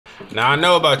Now I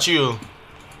know about you.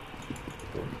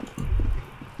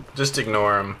 Just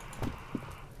ignore him.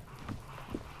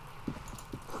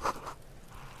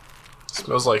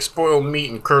 Smells like spoiled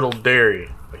meat and curdled dairy.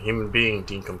 A human being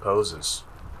decomposes.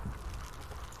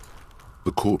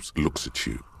 The corpse looks at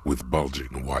you with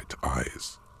bulging white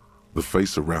eyes. The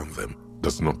face around them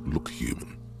does not look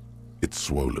human. It's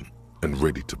swollen and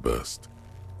ready to burst.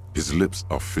 His lips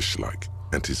are fish-like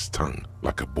and his tongue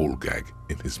like a ball gag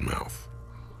in his mouth.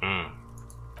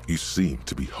 You seem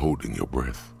to be holding your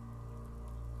breath.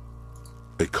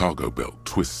 A cargo belt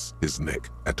twists his neck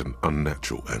at an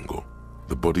unnatural angle.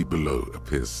 The body below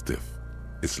appears stiff.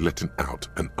 It's letting out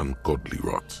an ungodly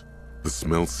rot. The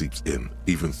smell seeps in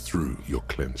even through your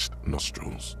clenched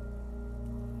nostrils.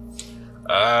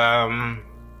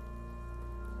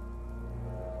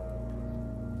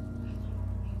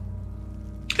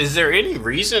 Is there any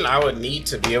reason I would need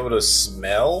to be able to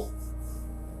smell?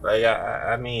 Like,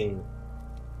 I mean,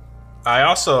 I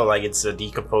also, like, it's a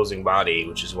decomposing body,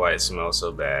 which is why it smells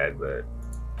so bad, but...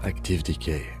 Active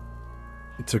decay.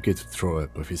 It's okay to throw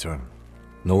up, officer.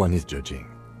 No one is judging.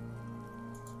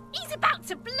 He's about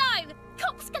to blow!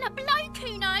 Cop's gonna blow,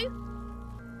 Kuno!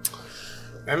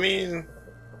 I mean...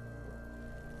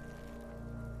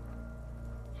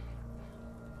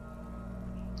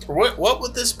 What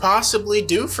would this possibly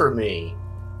do for me?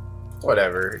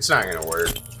 Whatever, it's not gonna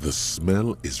work. The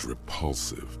smell is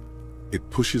repulsive. It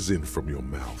pushes in from your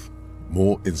mouth,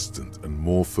 more instant and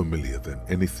more familiar than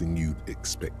anything you'd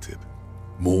expected.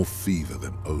 More fever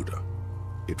than odor.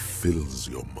 It fills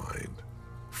your mind,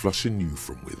 flushing you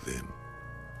from within.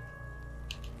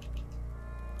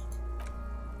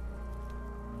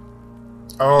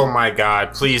 Oh my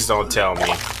god, please don't tell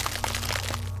me.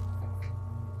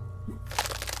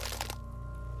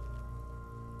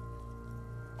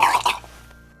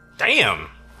 Damn!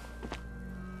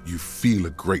 You feel a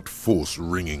great force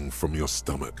ringing from your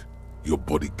stomach. Your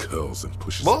body curls and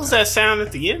pushes. What was that sound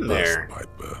at the end there? Burst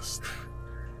by burst.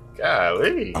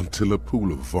 Golly. Until a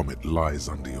pool of vomit lies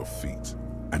under your feet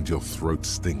and your throat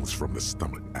stings from the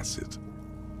stomach acid.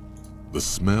 The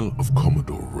smell of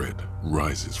Commodore Red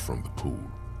rises from the pool.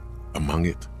 Among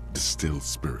it, distilled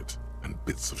spirit and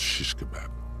bits of shish kebab.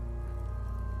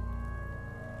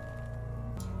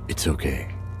 It's okay.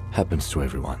 Happens to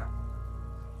everyone.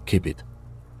 Keep it.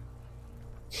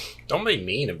 Don't be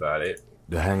mean about it.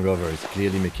 The hangover is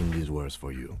clearly making this worse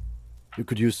for you. You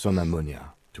could use some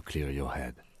ammonia to clear your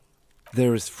head.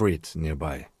 There is Frit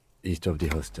nearby, east of the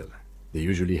hostel. They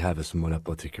usually have a small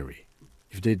apothecary.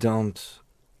 If they don't...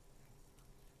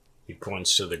 He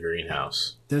points to the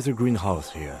greenhouse. There's a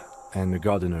greenhouse here, and a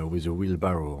gardener with a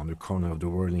wheelbarrow on the corner of the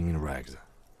whirling in rags.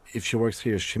 If she works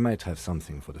here, she might have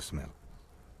something for the smell.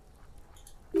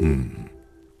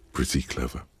 Pretty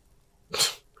clever.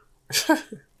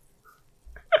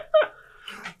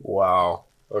 Wow.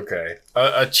 Okay.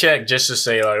 A check just to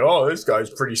say, like, oh, this guy's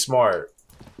pretty smart.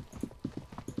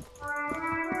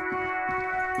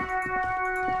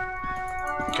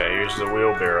 Okay, here's the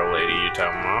wheelbarrow lady you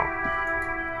talking about.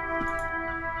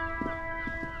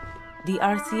 The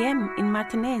RCM in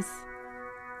Martinez.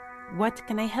 What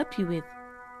can I help you with?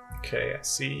 Okay, I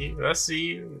see you.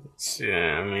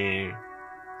 Yeah, I mean,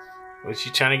 what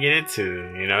you trying to get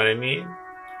into? You know what I mean?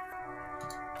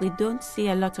 We don't see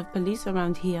a lot of police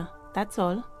around here, that's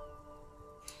all.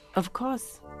 Of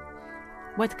course.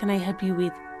 What can I help you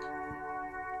with?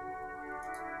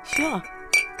 Sure,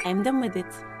 I'm done with it.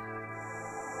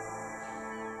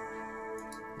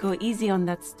 Go easy on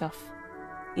that stuff.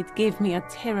 It gave me a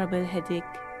terrible headache.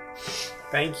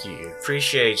 Thank you.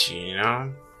 Appreciate you, you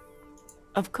know?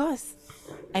 Of course.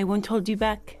 I won't hold you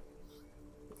back.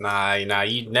 Nah,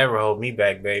 you'd never hold me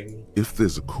back, baby. If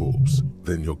there's a corpse,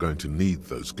 then you're going to need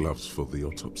those gloves for the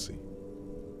autopsy.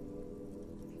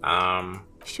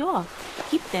 Sure,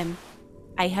 keep them.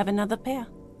 I have another pair.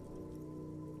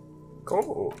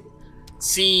 Cool.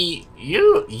 See,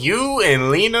 you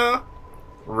and Lena,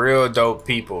 real dope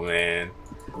people, man.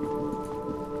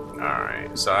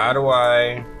 Alright, so how do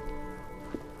I...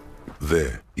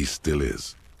 There he still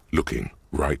is, looking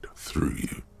right through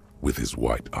you with his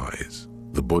white eyes.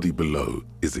 The body below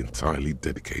is entirely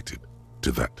dedicated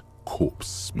to that corpse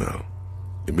smell.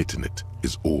 Emitting it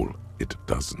is all it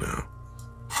does now.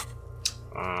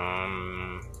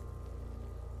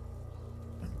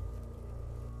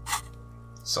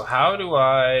 So how do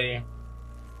I...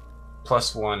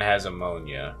 +1 has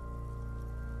ammonia.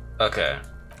 Okay.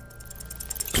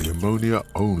 The ammonia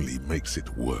only makes it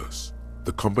worse.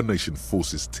 The combination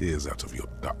forces tears out of your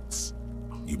ducts.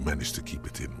 You manage to keep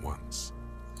it in once.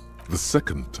 The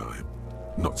second time,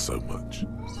 Not so much.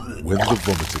 When the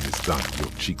vomiting is done, your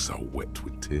cheeks are wet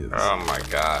with tears. Oh my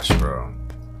gosh, bro.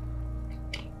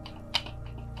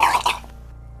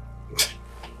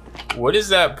 What is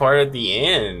that part at the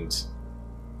end?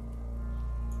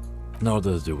 Nor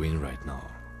does the wind right now.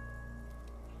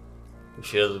 You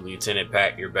feel the lieutenant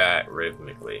pat your back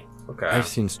rhythmically. Okay. I've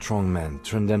seen strong men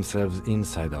turn themselves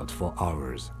inside out for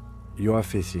hours. You are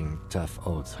facing tough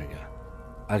odds here.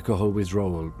 Alcohol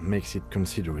withdrawal makes it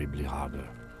considerably harder.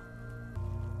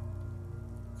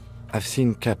 I've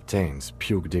seen captains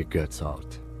puke their guts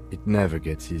out. It never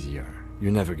gets easier.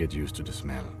 You never get used to the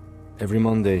smell. Every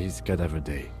Monday is cadaver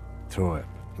day. Throw up,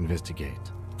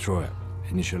 investigate. Throw up,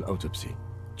 initial autopsy.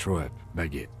 Throw up,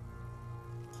 bag it.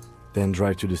 Then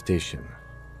drive to the station.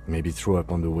 Maybe throw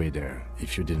up on the way there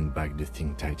if you didn't bag the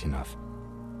thing tight enough.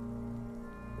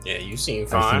 Yeah, you seem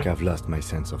fine. I think I've lost my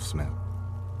sense of smell.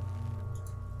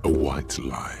 A white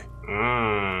lie.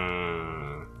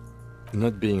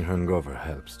 Not being hungover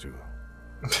helps too.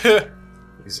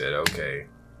 He said, "Okay."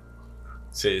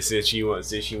 Since you want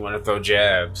to throw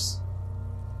jabs.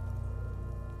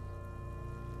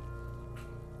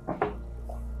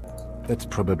 That's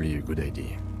probably a good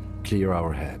idea. Clear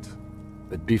our head.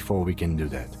 But before we can do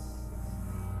that,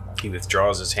 He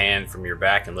withdraws his hand from your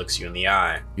back and looks you in the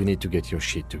eye. you need to get your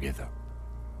shit together.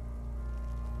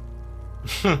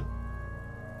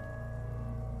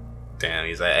 Damn,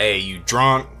 he's like, "Hey, you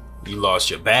drunk? You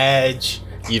lost your badge?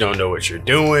 You don't know what you're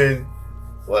doing?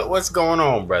 What's going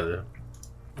on, brother?"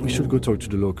 We should go talk to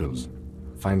the locals.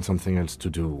 Find something else to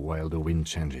do while the wind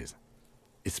changes.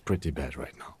 It's pretty bad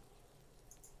right now.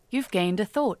 You've gained a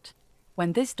thought.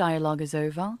 When this dialogue is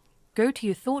over, go to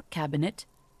your thought cabinet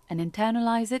and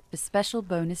internalize it for special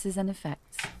bonuses and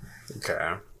effects.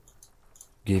 Okay.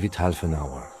 Give it half an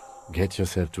hour. Get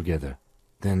yourself together.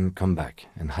 Then come back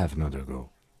and have another go.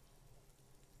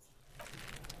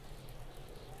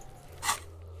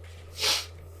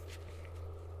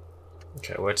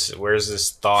 Okay, where's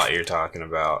this thought you're talking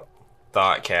about?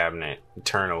 Thought cabinet.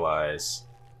 Internalize.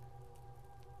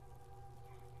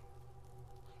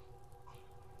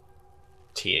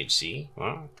 THC?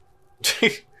 Wow.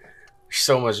 There's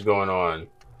so much going on.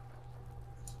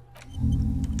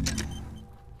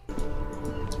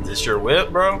 Is this your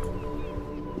whip, bro?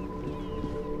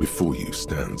 Before you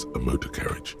stands a motor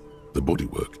carriage. The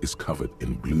bodywork is covered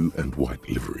in blue and white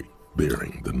livery,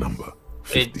 bearing the number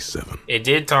 57. It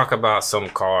did talk about some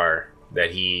car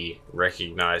that he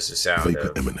recognized the sound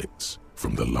Vapor of. emanates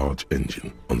from the large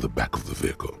engine on the back of the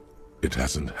vehicle. It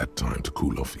hasn't had time to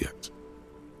cool off yet.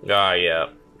 Ah,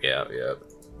 yep.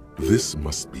 This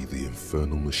must be the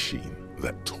infernal machine,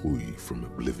 that toy from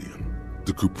Oblivion.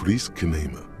 The Caprice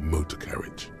Kinema motor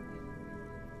carriage.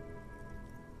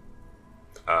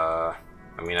 I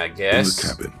mean, I In guess. the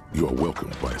cabin, you are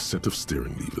welcomed by a set of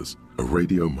steering levers, a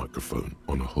radio microphone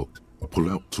on a hook, a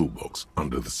pull-out toolbox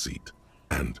under the seat,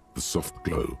 and the soft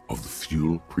glow of the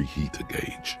fuel preheater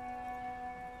gauge.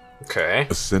 Okay.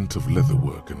 A scent of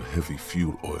leatherwork and heavy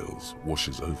fuel oils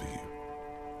washes over you.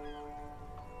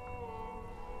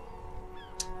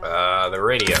 The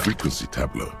radio. The frequency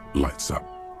tableau lights up,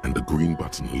 and the green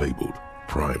button labeled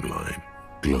Prime Line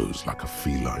glows like a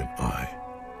feline eye.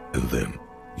 And then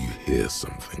you hear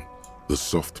something. The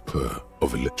soft purr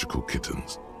of electrical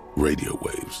kittens. Radio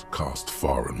waves cast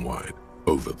far and wide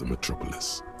over the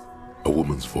metropolis. A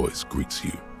woman's voice greets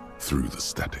you through the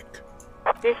static.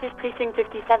 This is Precinct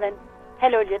 57.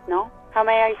 Hello, Lieutenant. How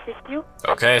may I assist you?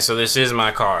 Okay, so this is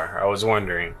my car. I was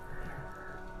wondering.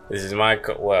 This is my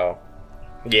car. Well,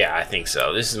 yeah, I think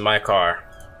so. This is my car.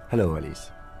 Hello, Alice.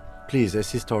 Please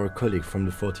assist our colleague from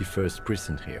the 41st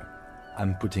precinct here.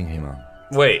 I'm putting him on.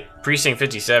 Wait, Precinct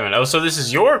 57. Oh, so this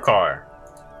is your car.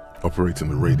 Operating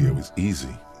the radio is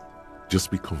easy.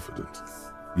 Just be confident.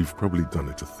 You've probably done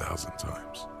it 1,000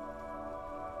 times.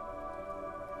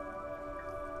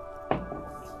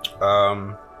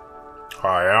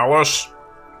 Hi, Alice.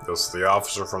 This is the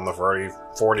officer from the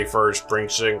 41st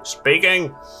Precinct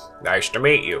speaking. Nice to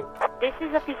meet you. This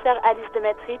is Officer Alice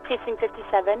Demetri, Precinct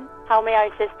 57. How may I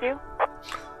assist you?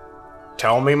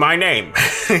 Tell me my name.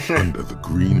 Under the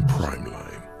green prime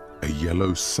line, a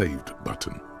yellow saved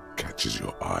button catches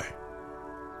your eye.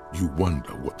 You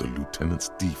wonder what the lieutenant's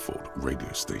default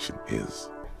radio station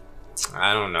is.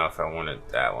 I don't know if I wanted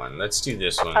that one. Let's do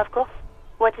this one. Of course.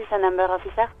 What is her number,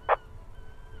 officer?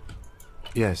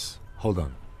 Yes, hold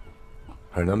on.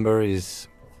 Her number is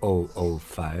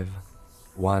 005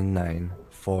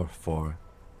 1944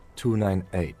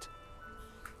 298.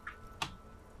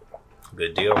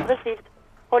 Good deal. Received.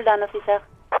 Hold on, officer.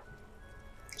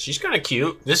 She's kind of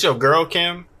cute. This your girl,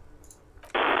 Kim?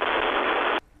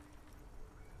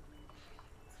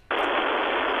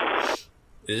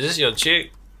 Is this your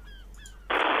chick?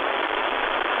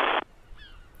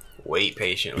 Wait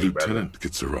patiently, Lieutenant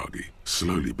Kitsuragi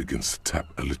slowly begins to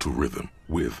tap a little rhythm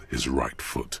with his right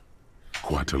foot.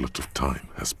 Quite a lot of time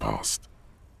has passed.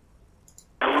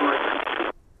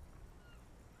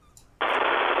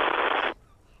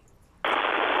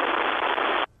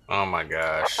 Oh my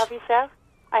gosh. Officer,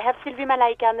 I have Sylvie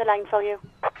Malaika on the line for you.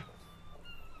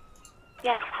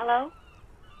 Yes, hello?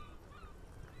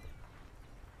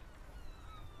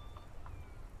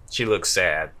 She looks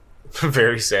sad.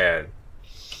 Very sad.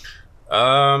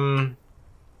 I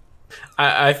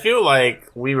feel like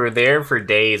we were there for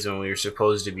days when we were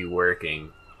supposed to be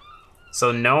working.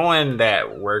 So no one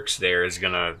that works there is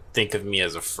gonna think of me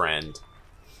as a friend.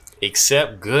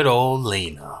 Except good old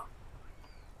Lena.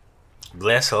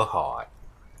 Bless her heart.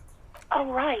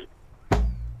 Oh, right.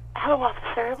 Hello,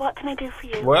 officer. What can I do for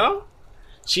you? Well,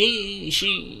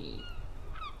 she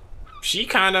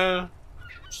kind of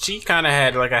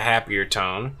had like a happier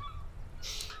tone.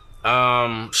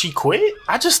 She quit?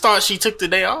 I just thought she took the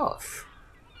day off.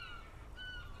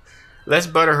 Let's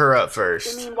butter her up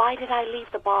first. You mean, why did I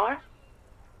leave the bar?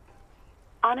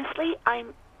 Honestly,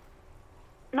 I'm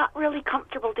not really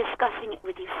comfortable discussing it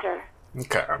with you, sir.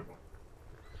 Okay.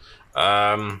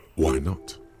 Why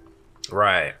not?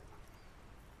 Right.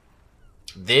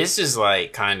 This is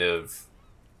like kind of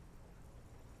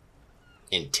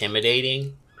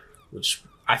intimidating, which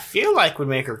I feel like would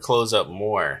make her close up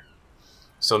more.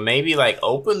 So maybe like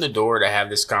open the door to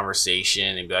have this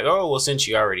conversation and be like, oh, well, since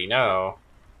you already know.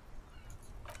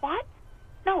 What?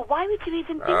 No, why would you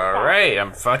even think that? Alright,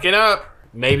 I'm fucking up.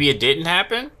 Maybe it didn't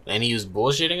happen and he was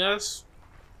bullshitting us.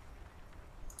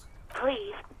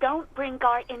 Please, don't bring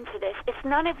Gar into this. It's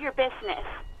none of your business.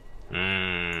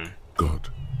 God,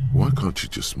 why can't you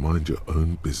just mind your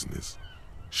own business?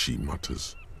 She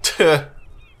mutters. Because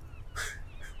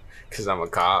I'm a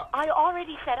cop. I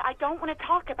already said I don't want to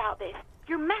talk about this.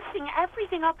 You're messing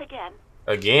everything up again.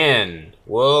 Again.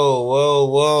 Whoa, whoa,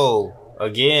 whoa.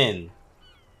 Again.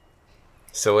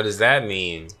 So what does that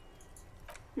mean?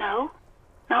 No,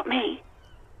 not me.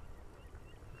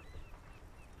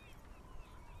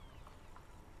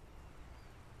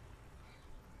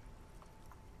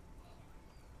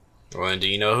 Well, and do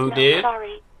you know who No, did?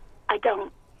 sorry, I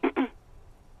don't.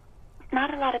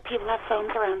 Not a lot of people have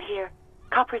phones around here.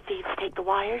 Copper thieves take the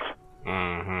wires.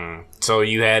 Mm-hmm. So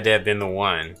you had to have been the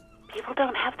one. People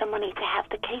don't have the money to have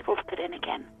the cables put in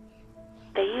again.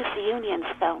 They use the Union's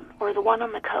phone, or the one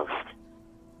on the coast.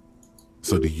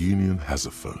 So the Union has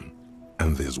a phone,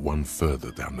 and there's one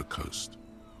further down the coast.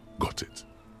 Got it.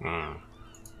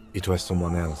 It was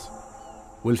someone else.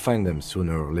 We'll find them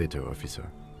sooner or later,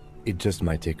 officer. It just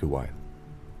might take a while.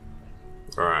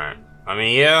 Right. I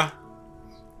mean, yeah.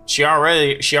 She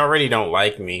already don't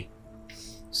like me.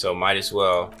 So might as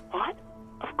well. What?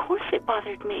 Of course it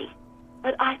bothered me.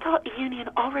 But I thought the Union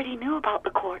already knew about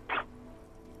the corpse.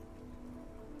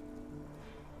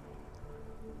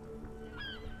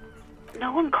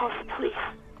 No one calls the police.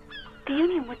 The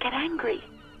Union would get angry.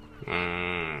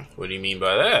 What do you mean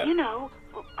by that? You know,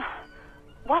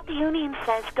 what the Union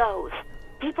says goes.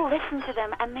 People listen to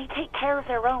them and they take care of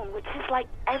their own, which is like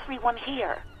everyone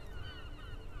here.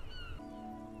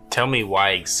 Tell me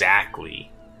why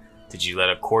exactly did you let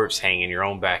a corpse hang in your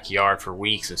own backyard for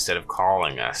weeks instead of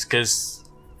calling us? Because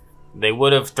they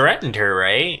would have threatened her,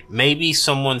 right? Maybe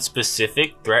someone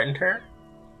specific threatened her?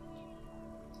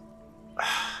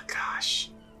 Gosh.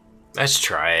 Let's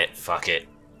try it. Fuck it.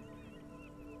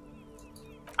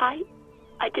 I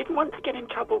didn't want to get in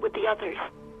trouble with the others.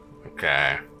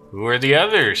 Okay. Who are the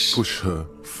others? Push her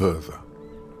further.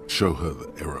 Show her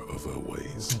the error of her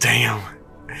ways. Damn.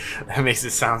 That makes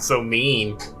it sound so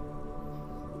mean.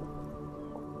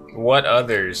 What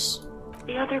others?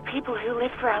 The other people who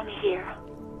live around here.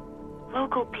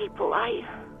 Local people. I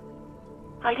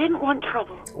didn't want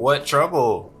trouble. What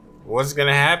trouble? What's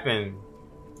gonna happen?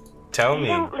 Tell me.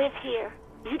 You don't live here.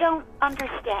 You don't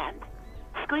understand.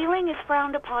 Squealing is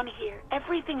frowned upon here.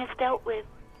 Everything is dealt with,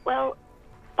 well,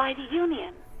 by the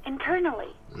Union,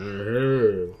 internally.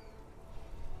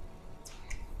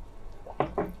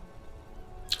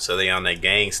 So they on that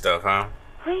gang stuff, huh?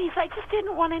 Please, I just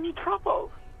didn't want any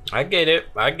trouble. I get it.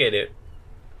 I get it.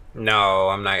 No,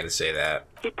 I'm not gonna say that.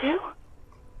 You do?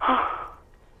 Oh.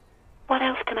 What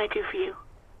else can I do for you?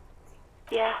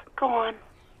 Yeah, go on.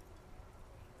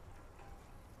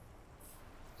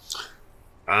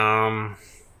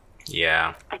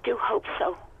 Yeah. I do hope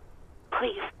so.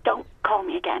 Please, don't call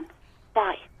me again.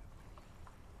 Bye.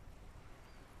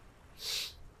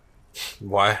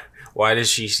 Why does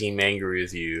she seem angry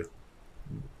with you?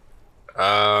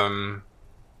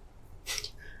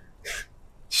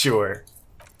 Sure.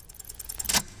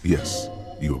 Yes,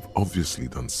 you have obviously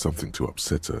done something to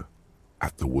upset her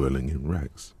at the Whirling in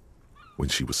Rags when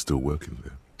she was still working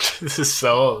there. This is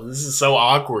so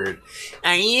awkward.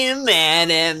 Are you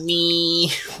mad at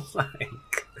me?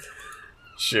 Like,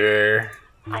 sure.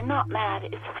 I'm not mad,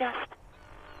 it's just...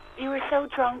 You were so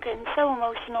drunk and so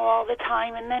emotional all the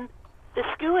time, and then the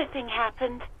skua thing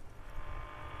happened.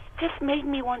 It just made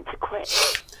me want to quit.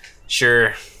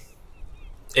 Sure.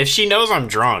 If she knows I'm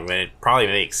drunk, then it probably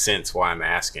makes sense why I'm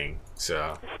asking,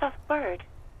 so... The stuffed bird,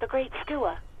 the great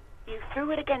skua. You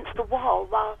threw it against the wall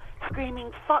while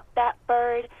screaming, "Fuck that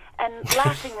bird," and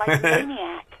laughing like a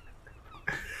maniac.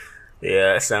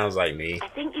 Yeah, that sounds like me. I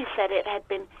think you said it had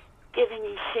been giving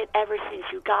you shit ever since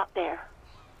you got there.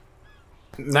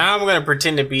 Now I'm gonna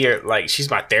pretend to be her, like, she's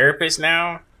my therapist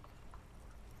now?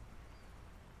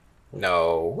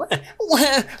 No.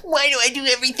 Why do I do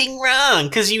everything wrong?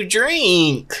 'Cause you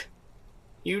drink.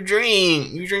 You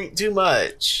drink too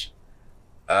much.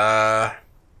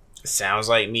 Sounds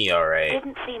like me, alright.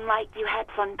 Didn't seem like you had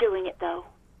fun doing it, though.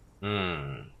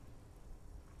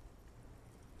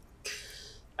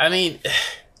 I mean,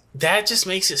 that just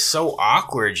makes it so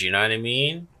awkward, you know what I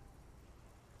mean?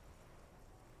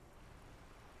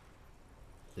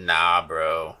 Nah,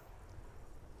 bro.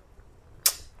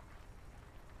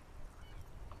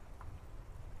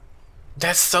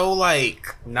 That's so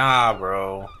like, nah,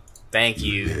 bro. Thank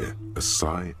you. Hear a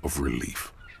sigh of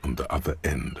relief on the other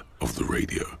end of the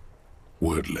radio.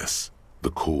 Wordless,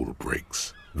 the call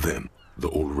breaks. Then, the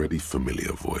already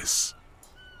familiar voice.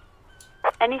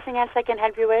 Anything else I can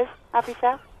help you with,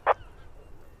 officer?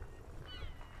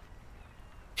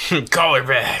 Call her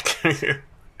back.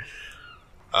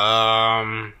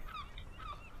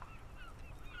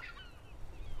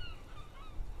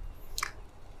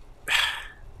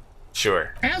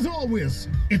 Sure. As always,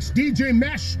 it's DJ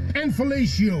Mesh and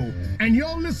Felicio, and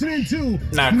you're listening to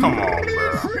Nah, come on,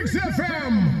 bro. Freaks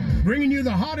FM, bringing you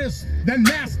the hottest, the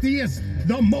nastiest,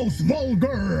 the most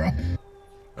vulgar.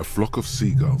 A flock of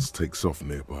seagulls takes off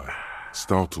nearby,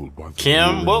 startled by the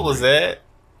Kim, what was that?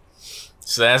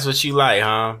 So that's what you like,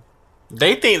 huh?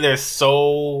 They think they're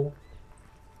so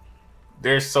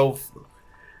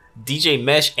DJ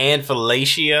Mesh and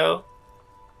Fellatio.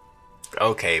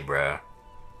 Okay, bruh.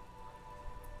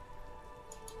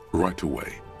 Right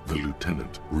away, the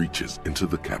lieutenant reaches into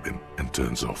the cabin and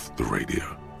turns off the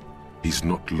radio. He's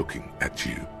not looking at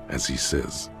you as he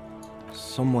says,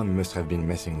 Someone must have been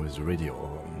messing with the radio,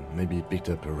 or maybe picked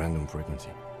up a random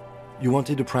frequency. You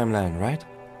wanted the prime line, right?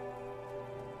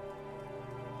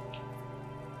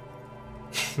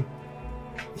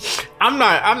 I'm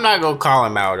not gonna call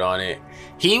him out on it.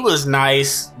 He was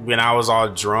nice when I was all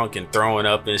drunk and throwing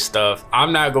up and stuff.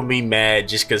 I'm not gonna be mad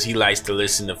just because he likes to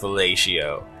listen to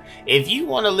Fellatio. If you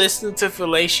want to listen to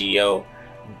Fellatio,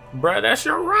 bruh, that's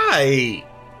your right.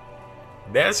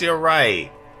 That's your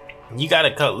right. You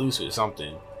gotta cut loose with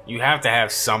something. You have to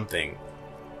have something.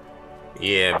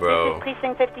 Yeah, bro. This is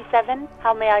Precinct 57.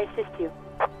 How may I assist you?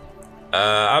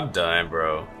 I'm done,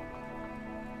 bro.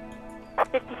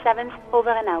 57's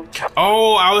over and out.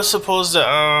 Oh, I was supposed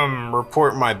to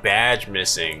report my badge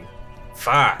missing.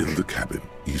 Fuck. in the cabin,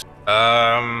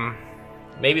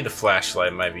 Maybe the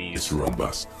flashlight might be is useful.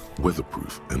 robust,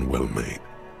 weatherproof, and well made.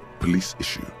 Police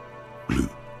issue, blue.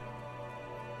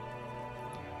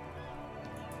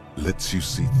 Lets you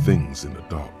see things in the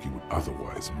dark you would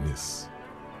otherwise miss.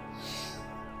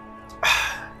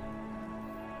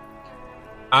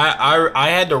 I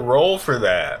had to roll for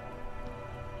that.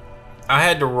 I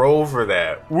had to roll for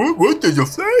that. What does the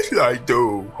flashlight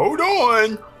do? Hold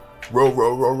on.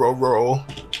 Roll.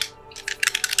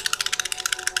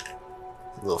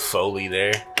 Little Foley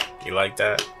there. You like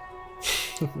that?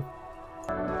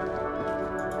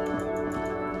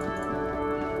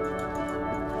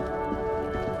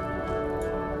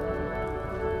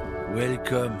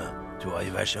 Welcome to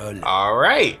Rivachol. All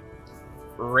right.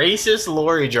 Racist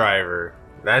lorry driver.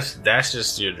 That's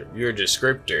just your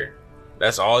descriptor.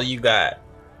 That's all you got.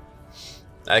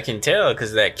 I can tell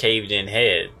because of that caved in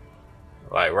head.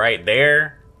 Like right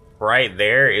there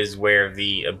is where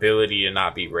the ability to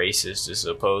not be racist is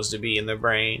supposed to be in the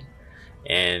brain.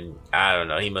 And I don't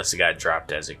know, he must have got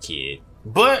dropped as a kid.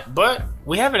 But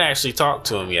we haven't actually talked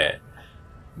to him yet.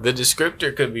 The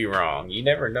descriptor could be wrong. You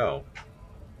never know.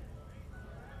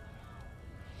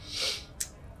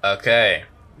 Okay.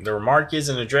 The remark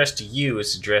isn't addressed to you,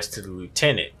 it's addressed to the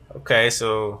lieutenant. Okay,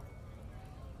 so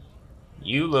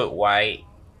you look white.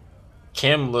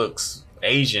 Kim looks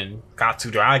Asian.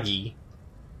 Katsuragi.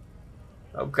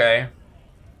 Okay.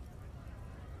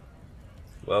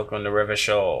 Welcome to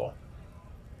Rivachol.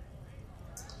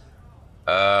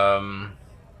 I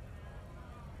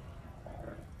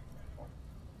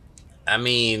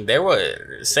mean, they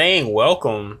were saying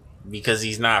welcome because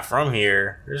he's not from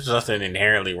here. There's nothing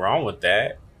inherently wrong with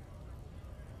that.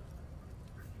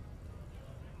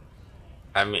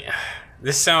 I mean,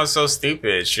 this sounds so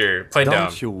stupid. Sure, play dumb.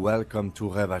 Don't you welcome to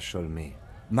Revachol.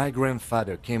 My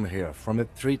grandfather came here from a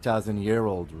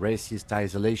 3,000-year-old racist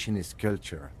isolationist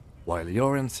culture, while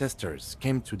your ancestors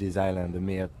came to this island a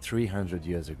mere 300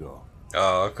 years ago.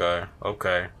 Oh, okay,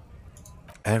 okay.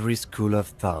 Every school of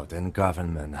thought and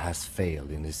government has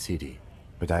failed in the city,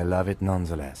 but I love it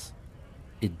nonetheless.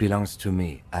 It belongs to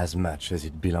me as much as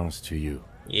it belongs to you.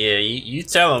 Yeah, you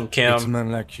tell him, Kim. It's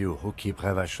men like you who keep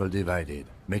Revachol divided,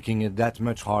 making it that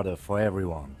much harder for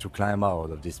everyone to climb out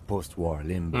of this post-war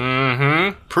limbo.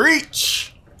 Mm-hmm.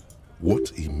 Preach! What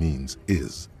he means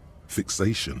is,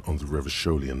 fixation on the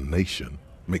Revacholian nation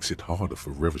makes it harder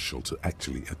for Revachol to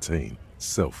actually attain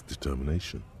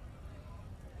self-determination.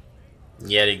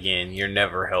 Yet again, you're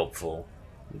never helpful.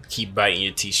 Keep biting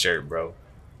your t-shirt, bro.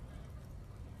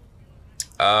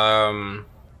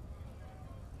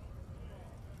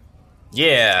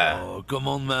 Yeah. Oh, come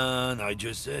on, man. I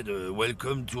just said,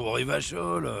 welcome to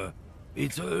Revachol.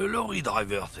 It's a lorry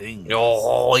driver thing.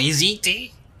 Oh,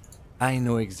 easy. I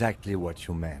know exactly what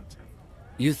you meant.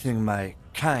 You think my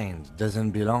kind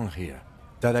doesn't belong here,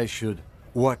 that I should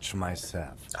watch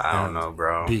myself. I don't know,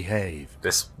 bro. Behave.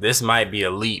 This might be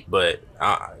a leap, but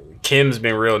Kim's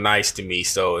been real nice to me,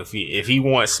 so if he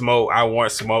wants smoke, I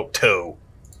want smoke too.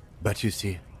 But you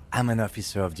see, I'm an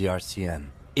officer of the RCM.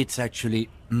 It's actually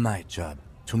my job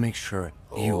to make sure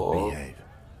you behave.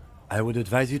 I would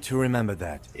advise you to remember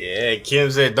that. Yeah,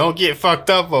 Kim said, don't get fucked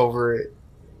up over it.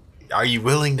 Are you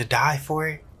willing to die for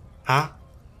it? Huh?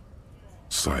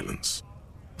 Silence.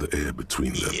 The air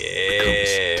between them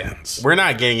becomes tense. We're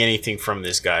not getting anything from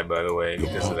this guy, by the way, Your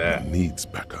because of that. partner needs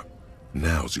backup.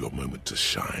 Now's your moment to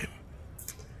shine.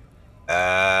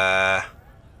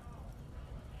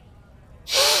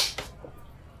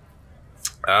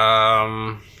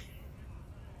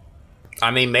 I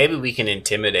mean, maybe we can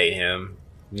intimidate him.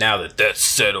 Now that that's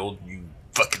settled, you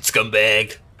fucking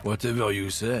scumbag. Whatever you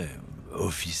say,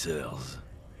 officers.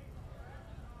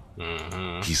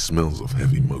 He smells of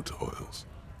heavy motor oils,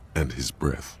 and his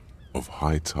breath of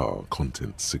high tar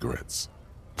content cigarettes.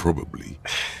 Probably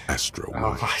Astro Oh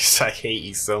Wine. my, I hate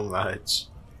you so much.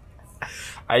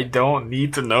 I don't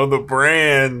need to know the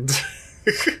brand.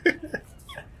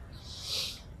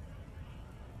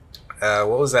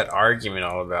 What was that argument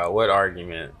all about? What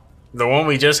argument? The one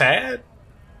we just had?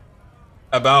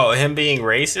 About him being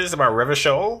racist? About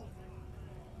Revachol?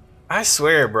 I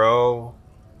swear, bro.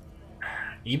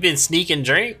 You been sneaking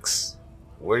drinks?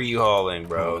 Where are you hauling,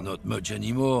 bro? Oh, not much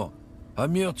anymore.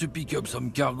 I'm here to pick up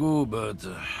some cargo, but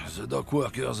the dock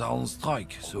workers are on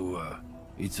strike, so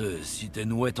it's a sit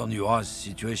and wait on your ass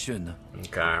situation.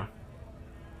 Okay.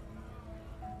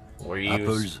 What are you?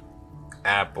 Apples.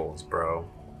 Apples, bro.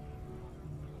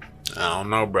 I don't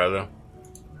know, brother.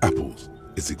 Apples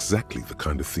is exactly the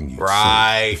kind of thing you'd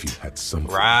Right. say if you had something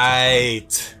to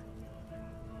Right.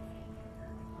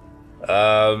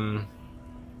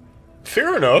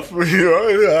 Fair enough.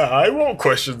 I won't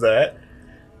question that.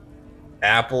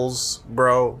 Apples,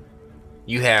 bro.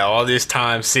 You had all this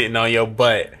time sitting on your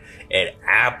butt, and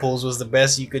apples was the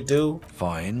best you could do?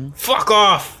 Fine. Fuck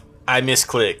off! I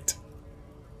misclicked.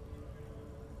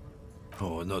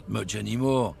 Oh, not much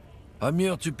anymore. I'm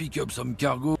here to pick up some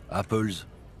cargo. Apples.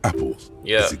 Apples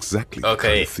Yeah. is exactly the Okay.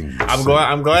 kind of thing you'd I'm say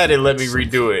glad if it you let had me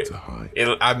redo something it. to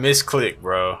hide. I misclicked,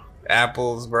 bro.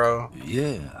 Apples, bro.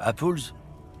 Yeah, apples.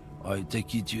 I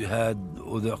take it you had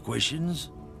other questions?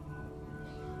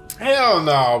 Hell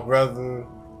no, brother.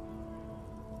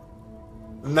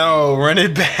 No, run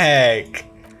it back.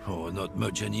 Oh, not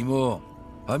much anymore.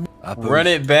 I'm apples. Run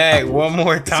it back Apples. one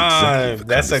more It's exactly time. the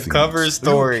That's kind a of thing cover you-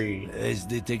 story. As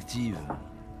detective.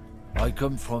 I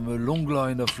come from a long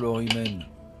line of lorrymen.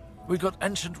 We got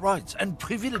ancient rights and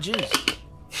privileges.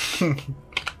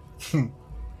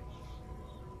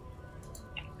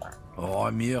 Oh,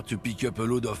 I'm here to pick up a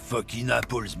load of fucking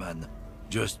apples, man.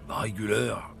 Just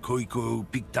regular Koiko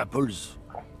picked apples.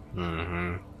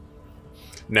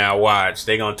 Now watch,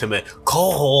 they gonna tell me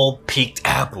Cole picked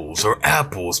apples or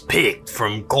apples picked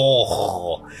from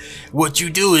Cole. What you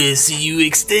do is you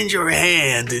extend your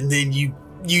hand and then you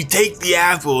take the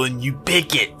apple and you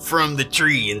pick it from the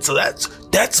tree, and so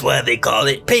that's why they call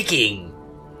it picking.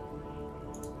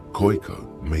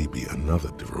 Koiko may be another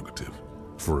derogative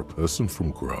for a person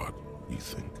from Grad, you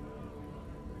think?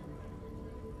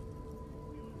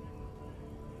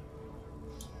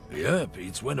 Yep,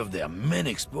 it's one of their main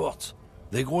exports.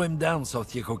 They grow him down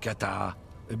South Yekokata.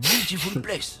 A beautiful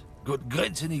place. Got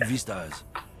great scenic vistas.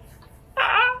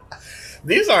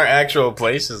 These aren't actual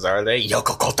places, are they?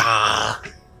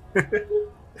 Yokokota!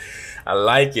 I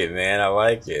like it, man. I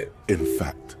like it. In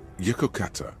fact,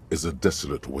 Yekokata is a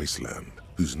desolate wasteland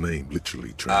whose name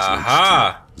literally translates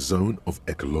to Zone of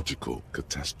Ecological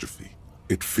Catastrophe.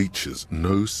 It features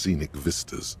no scenic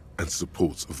vistas and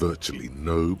supports virtually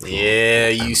no plant Yeah, or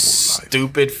you animal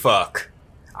stupid life. fuck.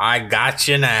 I got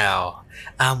you now.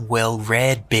 I'm well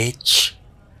read, bitch.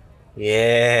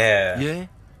 Yeah. Yeah?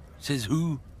 Says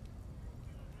who?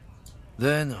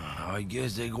 Then, I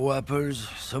guess they grow apples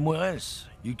somewhere else.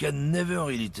 You can never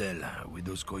really tell with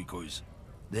those koikos.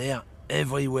 They're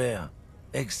everywhere,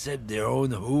 except their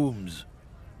own homes.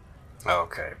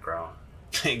 Okay, bro.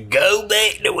 Go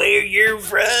back to where you're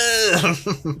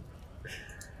from.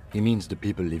 He means the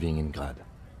people living in Grad.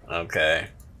 Okay.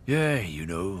 Yeah, you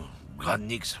know,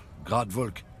 Gradniks,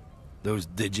 Gradvolk. Those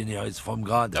degenerates from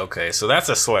Grad. Okay, so that's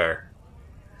a slur.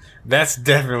 That's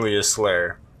definitely a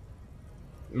slur.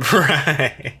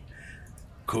 Right.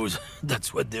 Cause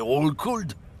that's what they're all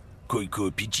called.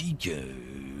 Koiko Pichik,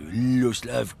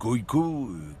 Loslav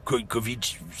Koiko,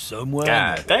 Koikovic someone.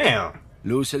 God damn.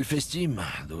 Low self-esteem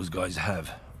those guys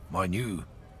have. Mind you,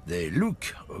 they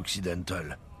look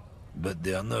Occidental, but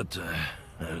they're not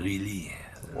really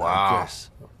Wow. like us.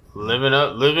 Living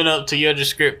up to your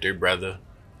descriptor, brother.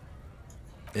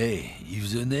 Hey,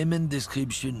 if the name and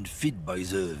description fit by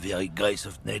the very grace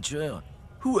of nature,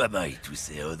 who am I to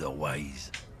say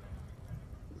otherwise?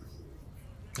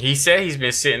 He said he's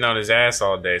been sitting on his ass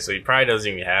all day, so he probably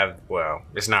doesn't even have, well,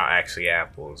 it's not actually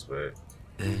apples, but...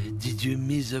 Did you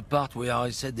miss the part where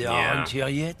I said they aren't here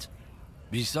yet?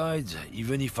 Besides,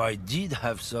 even if I did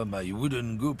have some, I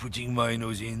wouldn't go putting my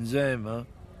nose in them, huh?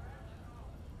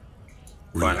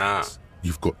 Why Relax. not?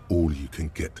 You've got all you can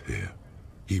get here.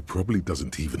 He probably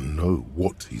doesn't even know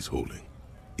what he's hauling,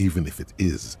 even if it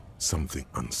is something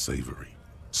unsavory.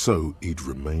 So he'd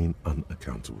remain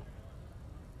unaccountable.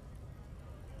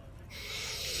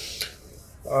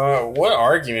 What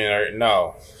argument are...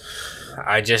 No.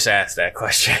 I just asked that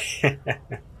question.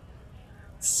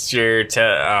 Sure,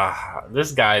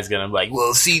 this guy's gonna be like,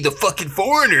 well, see, the fucking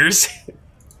foreigners.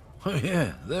 Oh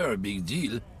yeah, they're a big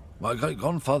deal. My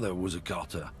great-grandfather was a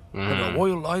carter, had a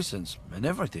royal license and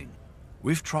everything.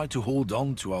 We've tried to hold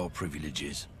on to our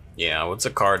privileges. Yeah, what's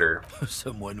a carter?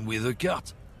 Someone with a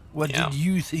cart. What Yeah. did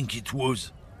you think it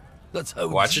was? That's how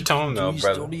Watch your deep tone, into though,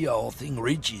 brother. history our thing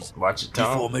reaches. Watch your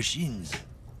tone. Before machines.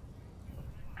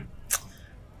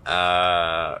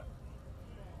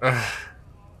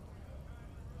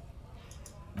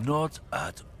 Not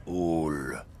at all.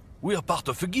 We're part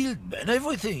of a guild and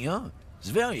everything, huh? It's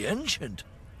very ancient,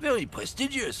 very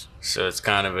prestigious. So it's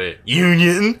kind of a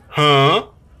union, huh?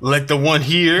 Like the one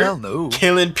here, Hell no.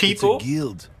 killing people. It's a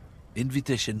guild.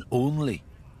 Invitation only.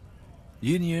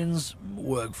 Unions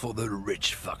work for the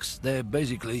rich fucks. They're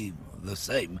basically the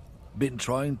same. Been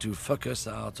trying to fuck us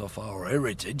out of our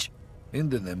heritage in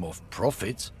the name of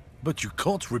profit, but you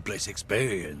can't replace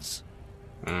experience.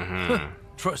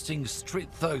 Trusting street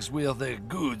thugs with their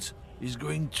goods is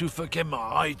going to fuck them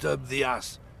right up the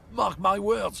ass. Mark my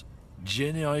words.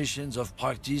 Generations of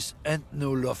practice and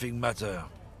no laughing matter.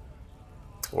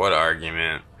 What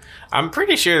argument? I'm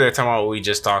pretty sure they're talking about what we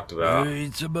just talked about.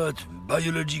 It's about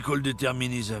biological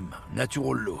determinism,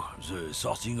 natural law, the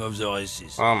sorting of the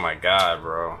races. Oh my god,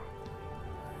 bro.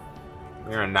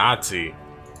 You're a Nazi.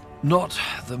 Not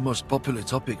the most popular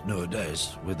topic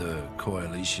nowadays, with the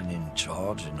coalition in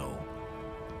charge and all.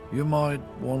 You might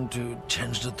want to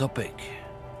change the topic.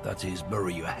 That is,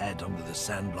 bury your head under the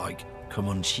sand like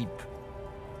common sheep.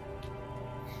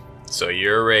 So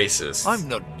you're a racist. I'm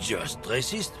not just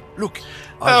racist. Look,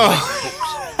 I read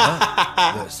books.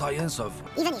 Huh? The science of...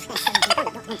 Even if there's some people that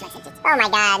don't want to accept it. Oh my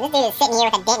god, this dude is sitting here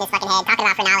with a dent in his fucking head talking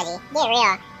about phrenology. Get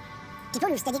real. People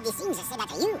who studied these things say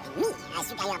that you and me are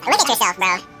superior. Look at yourself,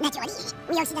 bro. Naturally,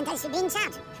 we Occidentals should be in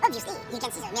charge. Obviously, you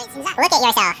can see the merits in that. Look at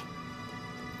yourself.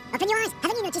 Open your eyes.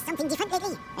 Haven't you noticed something different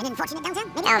lately? An unfortunate downturn?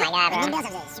 Maybe? Oh my god, bro. The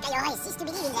members of the superior race cease to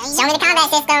believe in the... Show me the combat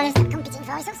systems. Competing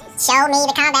for resources. Show me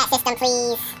the combat system,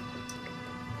 please.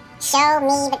 Show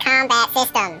me the combat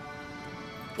system.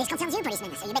 This concerns you,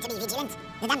 policeman, so you better be vigilant.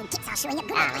 The damn kids are showing up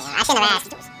good. I shouldn't have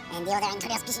asked. And the other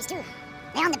intruder species too.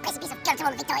 They're on the precipice of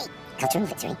cultural victory. Cultural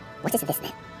victory? What is this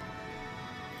then?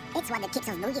 It's what the kids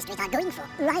of Boogie Street are going for,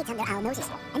 right under our noses.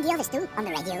 And the others too, on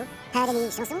the radio. Heard any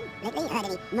chanson lately? Heard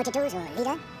any mototos or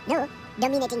leader? No.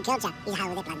 Dominating culture is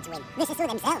how they plan to win. They say so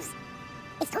themselves.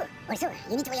 It's true. Also,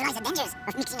 you need to realize the dangers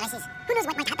of mixing races. Who knows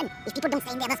what might happen if people don't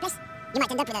stay in their birthplace? You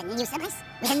might end up with a new sub race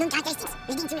with unknown characteristics,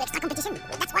 leading to extra competition.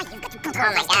 That's why you've got to control.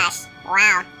 Oh my gosh!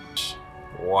 Wow.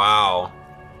 Wow.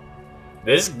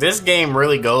 This game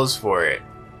really goes for it.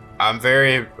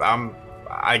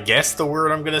 I guess the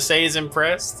word I'm gonna say is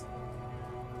impressed.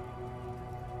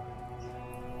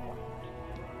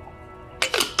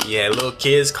 Yeah, little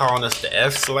kids calling us the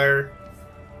F slur.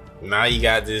 Now you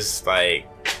got this like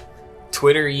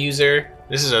Twitter user.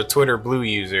 This is a Twitter blue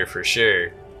user for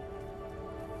sure.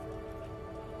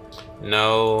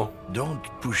 No. Don't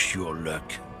push your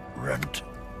luck, runt.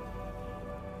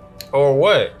 Or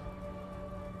what?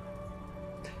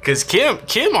 Cause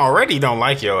Kim already don't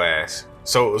like your ass.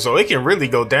 So it can really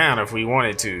go down if we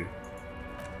wanted to.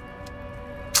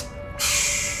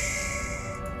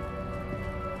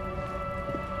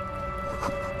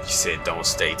 She said don't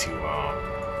stay too long.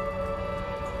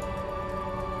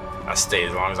 I stay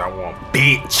as long as I want,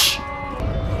 bitch.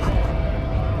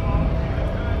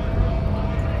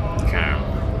 Okay.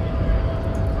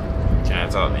 Can I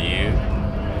talk to you?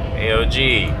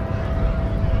 AOG.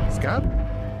 Scab?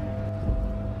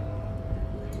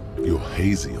 You're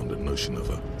hazy on the notion of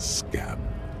a scab.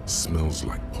 Smells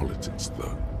like politics,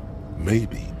 though.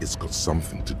 Maybe it's got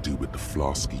something to do with the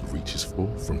flask he reaches for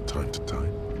from time to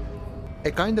time.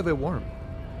 A kind of a worm,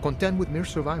 content with mere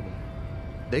survival.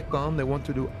 They come, they want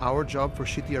to do our job for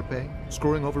shittier pay,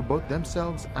 screwing over both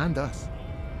themselves and us.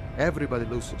 Everybody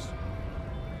loses.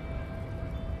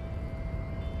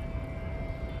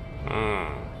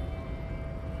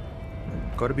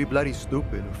 Gotta be bloody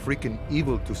stupid or freaking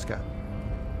evil to scab.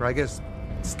 Or I guess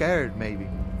scared, maybe.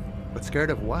 But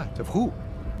scared of what? Of who?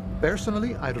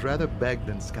 Personally, I'd rather beg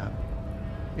than scab.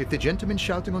 If the gentleman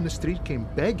shouting on the street came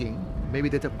begging, maybe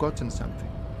they'd have gotten something.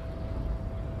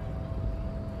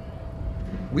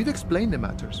 We've explained the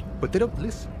matters, but they don't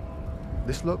listen.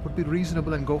 This lot would be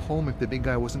reasonable and go home if the big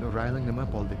guy wasn't riling them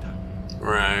up all the time.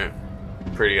 Right.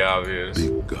 Pretty obvious.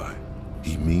 Big guy.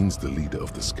 He means the leader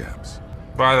of the scabs.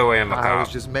 By the way, I'm a I cop. was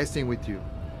just messing with you.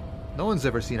 No one's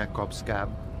ever seen a cop scab.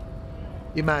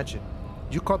 Imagine,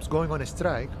 you cops going on a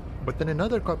strike, but then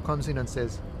another cop comes in and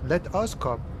says, let us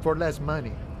cop for less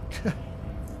money.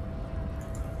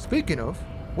 Speaking of,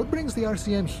 what brings the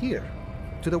RCM here?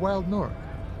 To the Wild North?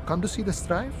 Come to see the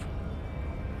strife?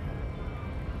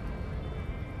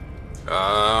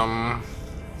 I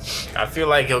feel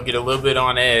like he'll get a little bit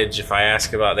on edge if I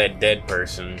ask about that dead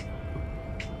person.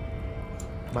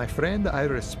 My friend, I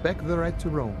respect the right to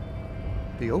roam.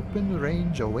 The open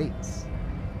range awaits.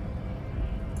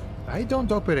 I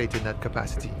don't operate in that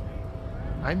capacity.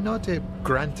 I'm not a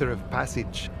granter of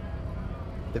passage.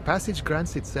 The passage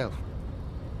grants itself.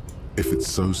 If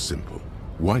it's so simple,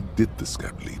 why did the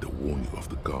scab leader warn you of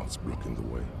the guards blocking the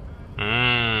way?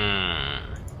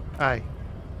 Aye.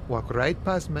 Walk right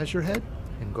past Measurehead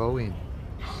and go in.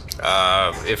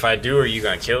 If I do, are you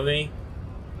gonna kill me?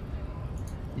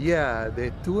 Yeah,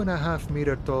 the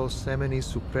 2.5-meter tall Semini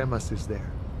supremacist there.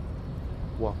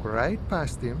 Walk right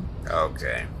past him.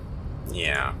 Okay.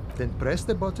 Yeah. Then press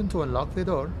the button to unlock the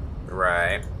door.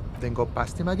 Right. Then go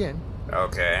past him again.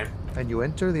 Okay. And you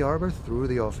enter the arbor through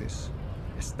the office.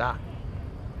 Está.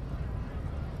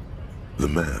 The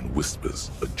man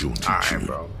whispers a jaunty tune.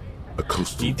 Bro. A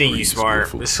coastal You think you breeze smart?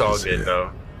 ruffles It's all his good hair.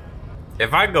 though.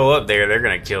 If I go up there, they're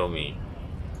gonna kill me.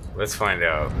 Let's find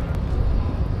out.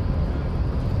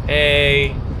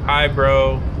 Hey, hi,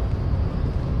 bro.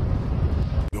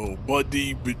 Your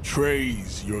body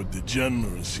betrays your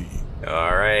degeneracy.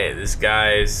 All right, this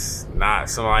guy's not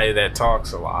somebody that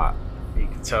talks a lot. You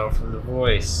can tell from the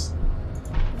voice.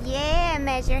 Yeah,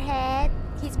 Measurehead.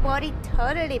 His body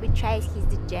totally betrays his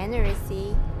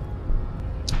degeneracy.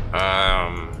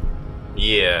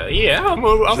 Yeah, I'm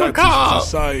a cop.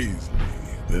 Precisely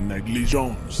the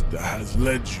negligence that has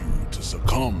led you to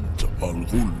succumb to Al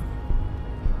Ghul.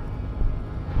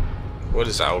 What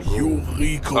is Al Ghul? You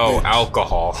recollect. Oh,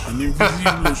 alcohol. An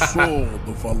invisible sword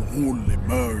of Al Ghul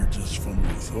emerges from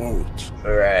your throat.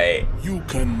 Right. You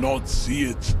cannot see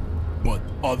it, but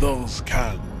others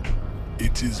can.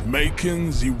 It is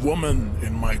making the woman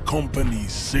in my company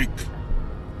sick.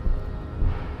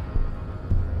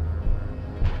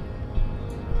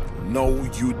 No,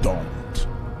 you don't.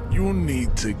 You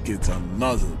need to get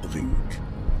another drink.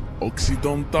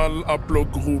 Occidental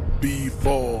Haplogroup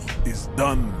B4 is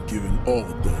done giving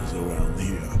orders around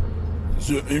here.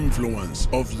 The influence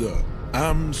of the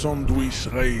ham sandwich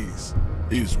race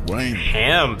is waning.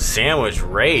 Ham sandwich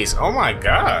race. Oh my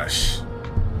gosh.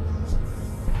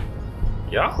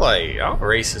 Y'all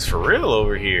racist for real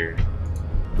over here.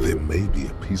 There may be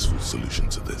a peaceful solution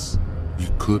to this. You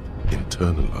could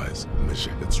internalize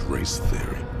Meshuggah's race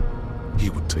theory. he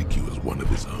would take you as one of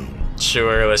his own.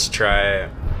 Sure, let's try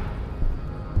it.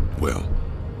 Well,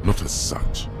 not as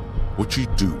such. What you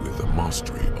do with a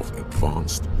mastery of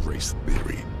advanced race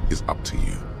theory is up to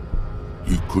you.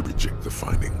 You could reject the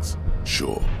findings,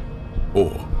 sure,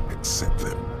 or accept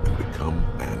them and become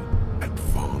an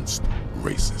advanced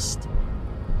racist.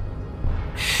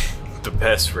 The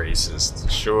best racist,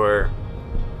 sure.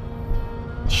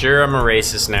 Sure, I'm a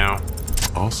racist now.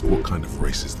 Ask what kind of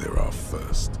races there are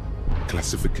first.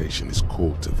 Classification is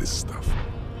core to this stuff.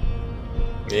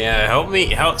 Yeah,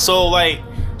 help. So, like,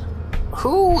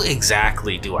 who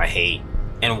exactly do I hate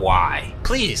and why?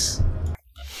 Please.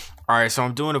 Alright, so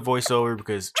I'm doing a voiceover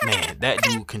because, man, that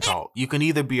dude can talk. You can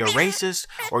either be a racist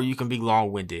or you can be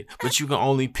long-winded, but you can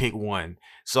only pick one.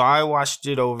 So I watched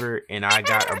it over and I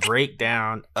got a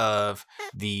breakdown of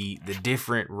the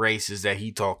different races that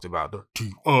he talked about. The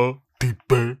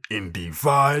T-A-T-P in the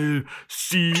file,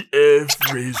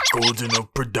 CF race golden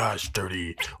of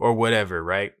pedestrian or whatever,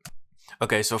 right?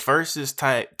 Okay, so first is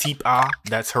type A,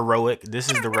 that's heroic.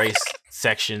 This is the race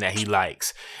section that he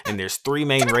likes. And there's 3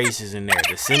 main races in there.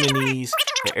 The Seminese,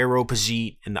 the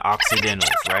Areopagite, and the Occidentals,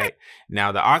 right?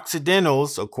 Now, the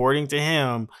Occidentals, according to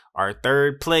him, are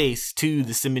 3rd place to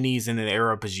the Seminese and the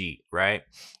Areopagite, right?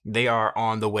 They are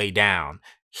on the way down.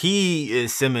 He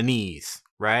is Seminese,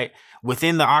 right?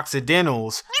 Within the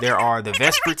Occidentals, there are the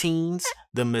Vespertines,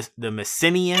 the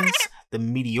Messenians, the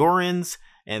Meteorans,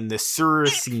 and the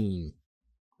Suricine,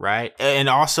 right? And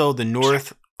also the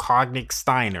North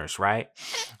Koenigssteiners, right?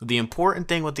 The important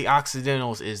thing with the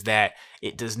Occidentals is that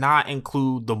it does not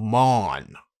include the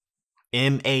Maun,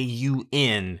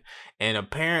 M-A-U-N, and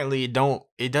apparently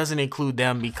it doesn't include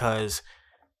them because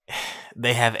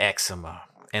they have eczema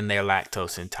and they're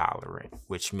lactose intolerant,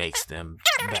 which makes them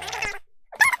bad.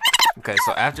 Okay,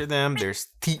 so after them, there's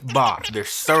Titba. They're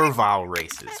servile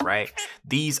races, right?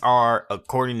 These are,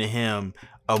 according to him,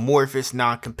 amorphous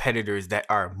non-competitors that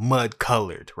are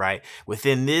mud-colored, right?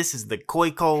 Within this is the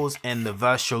Khoikos and the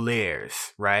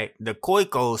Vacholaires, right? The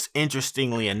Khoikos,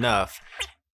 interestingly enough,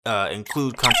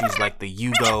 include countries like the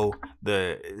Yugo,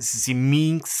 the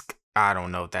Ziminsk, I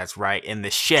don't know if that's right, and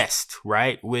the Shest,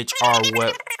 right? Which are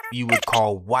what you would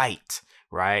call white,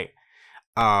 right?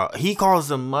 He calls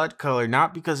them mud color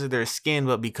not because of their skin,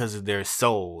 but because of their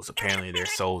souls. Apparently their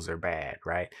souls are bad,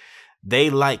 right? They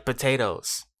like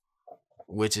potatoes,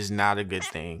 which is not a good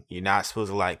thing. You're not supposed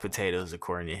to like potatoes,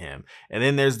 according to him. And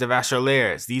then there's the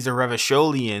Vacholaires. These are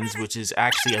Revacholians, which is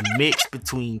actually a mix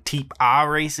between Type A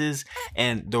races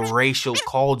and the racial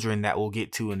cauldron that we'll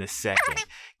get to in a second.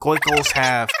 Khoikos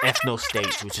have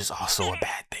ethnostates, which is also a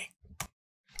bad thing.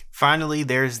 Finally,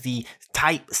 there's the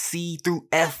Type C through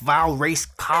F vowel race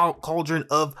cauldron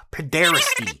of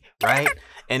pederasty, right?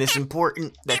 And it's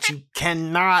important that you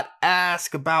cannot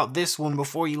ask about this one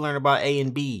before you learn about A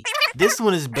and B. This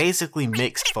one is basically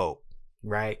mixed folk,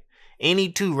 right?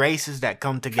 Any 2 races that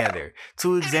come together.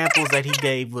 2 examples that he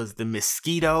gave was the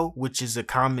Mosquito, which is a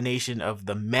combination of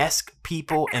the Mesk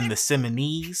people and the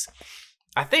Seminese.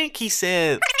 I think he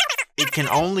said it can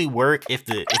only work if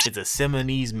it's a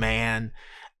Seminese man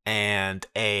and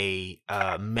a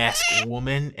Mesk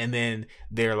woman, and then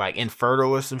they're like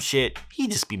infertile or some shit. He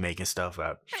just be making stuff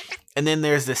up. And then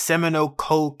there's the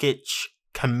Semino-Kokich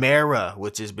Chimera,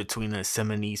 which is between a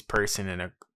Seminese person and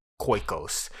a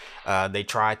Khoikos. They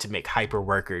tried to make hyper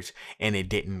workers and it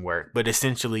didn't work, but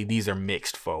essentially these are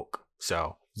mixed folk.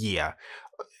 So yeah,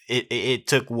 it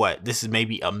took what? This is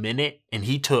maybe a minute, and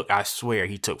I swear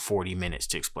he took 40 minutes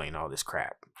to explain all this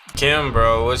crap. Kim,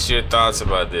 bro, what's your thoughts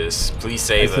about this? Please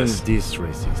save us. I think this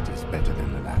racist is better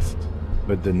than the last,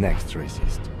 but the next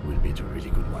racist will be the really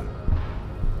good one.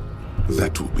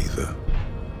 That will be the...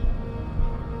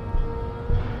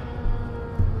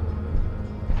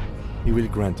 He will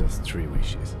grant us 3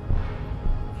 wishes.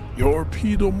 Your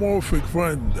pedomorphic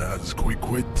friend has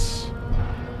quick wits,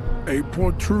 a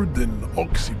protruding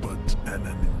occiput, and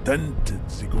an indented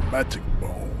zygomatic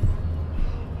bone.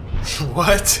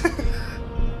 What?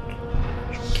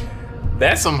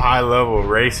 That's some high-level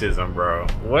racism, bro.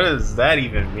 What does that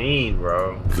even mean,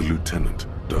 bro? The lieutenant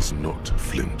does not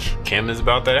flinch. Kim is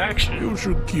about that action. You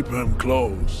should keep him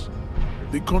close.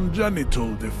 The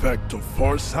congenital defect of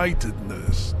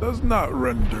farsightedness does not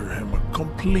render him a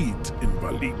complete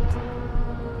invalid.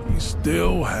 He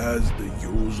still has the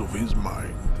use of his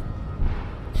mind.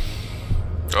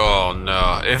 Oh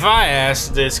no. If I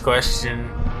ask this question,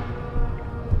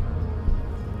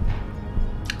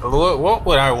 what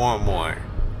would I want more?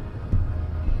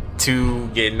 To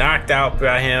get knocked out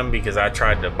by him because I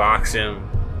tried to box him,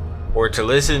 or to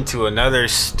listen to another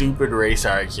stupid race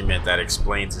argument that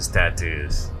explains his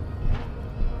tattoos?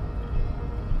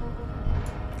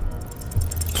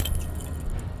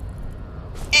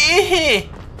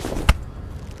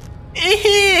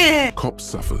 Cop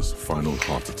suffers final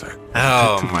heart attack.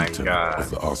 Oh Detective my Lieutenant God. Of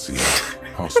the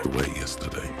RCA passed away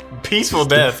yesterday. Peaceful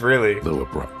death, really. Though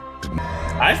abrupt.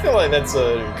 I feel like that's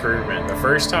an improvement. The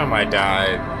first time I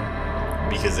died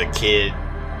because a kid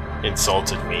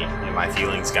insulted me and my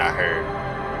feelings got hurt.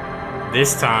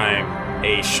 This time,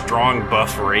 a strong,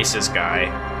 buff, racist guy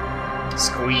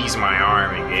squeezed my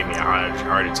arm and gave me a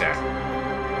heart attack.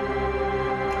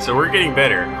 So we're getting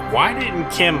better. Why didn't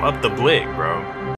Kim up the blick, bro?